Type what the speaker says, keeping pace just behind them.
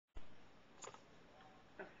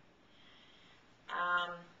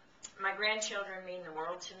grandchildren mean the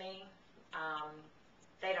world to me.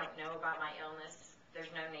 They don't know about my illness.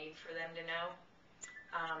 There's no need for them to know.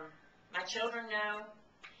 My children know.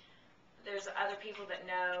 There's other people that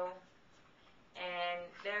know. And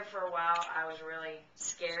there for a while, I was really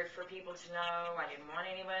scared for people to know. I didn't want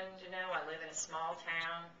anyone to know. I live in a small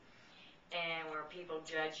town, and where people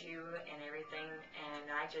judge you and everything. And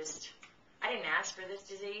I didn't ask for this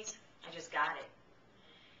disease. I just got it.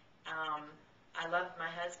 I loved my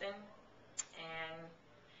husband, and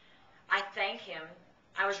I thank him.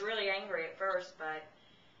 I was really angry at first, but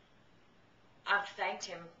I've thanked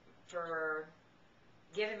him for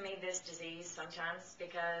giving me this disease sometimes,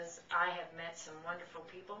 because I have met some wonderful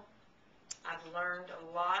people. I've learned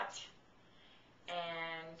a lot,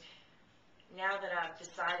 and now that I've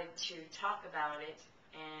decided to talk about it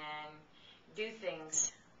and do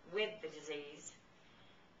things with the disease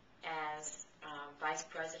as vice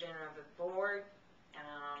president of the board,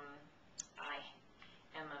 I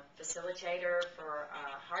am a facilitator for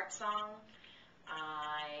Heart Song.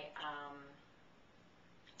 I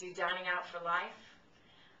do Dining Out for Life.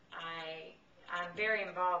 I'm very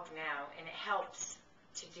involved now, and it helps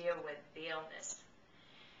to deal with the illness.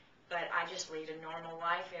 But I just lead a normal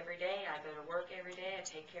life every day. I go to work every day. I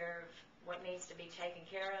take care of what needs to be taken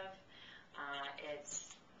care of.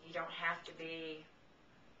 You don't have to be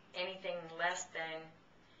anything less than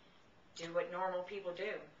do what normal people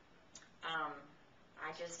do.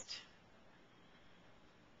 I just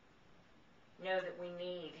know that we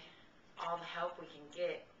need all the help we can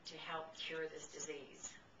get to help cure this disease,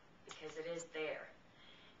 because it is there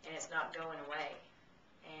and it's not going away.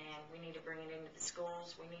 And we need to bring it into the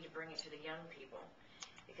schools. We need to bring it to the young people,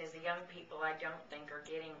 because the young people, I don't think, are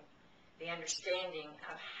getting the understanding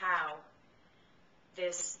of how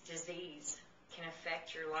this disease can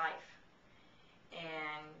affect your life.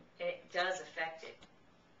 And it does affect it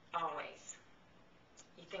always.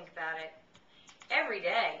 You think about it every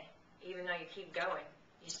day, even though you keep going,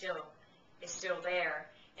 it's still there,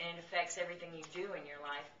 and it affects everything you do in your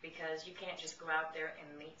life, because you can't just go out there and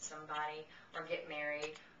meet somebody or get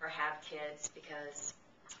married or have kids, because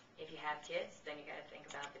if you have kids, then you got to think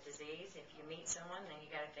about the disease. If you meet someone, then you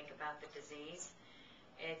got to think about the disease.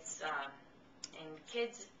 And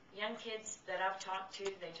young kids that I've talked to,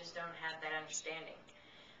 they just don't have that understanding.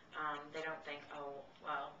 They don't think, oh,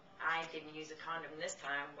 well, I didn't use a condom this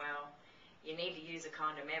time. Well, you need to use a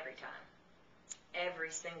condom every time,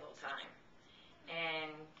 every single time.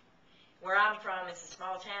 And where I'm from, it's a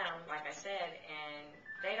small town, like I said, and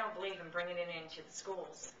they don't believe in bringing it into the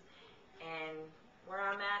schools. And where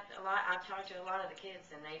I'm at, I've talked to a lot of the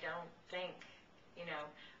kids, and they don't think,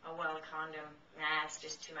 oh, well, a condom, nah, it's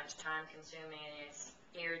just too much time consuming, it's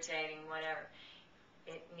irritating, whatever.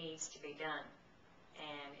 It needs to be done,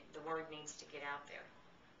 and the word needs to get out there.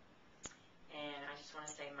 And I just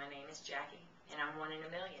want to say my name is Jackie, and I'm 1 in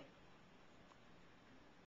a million.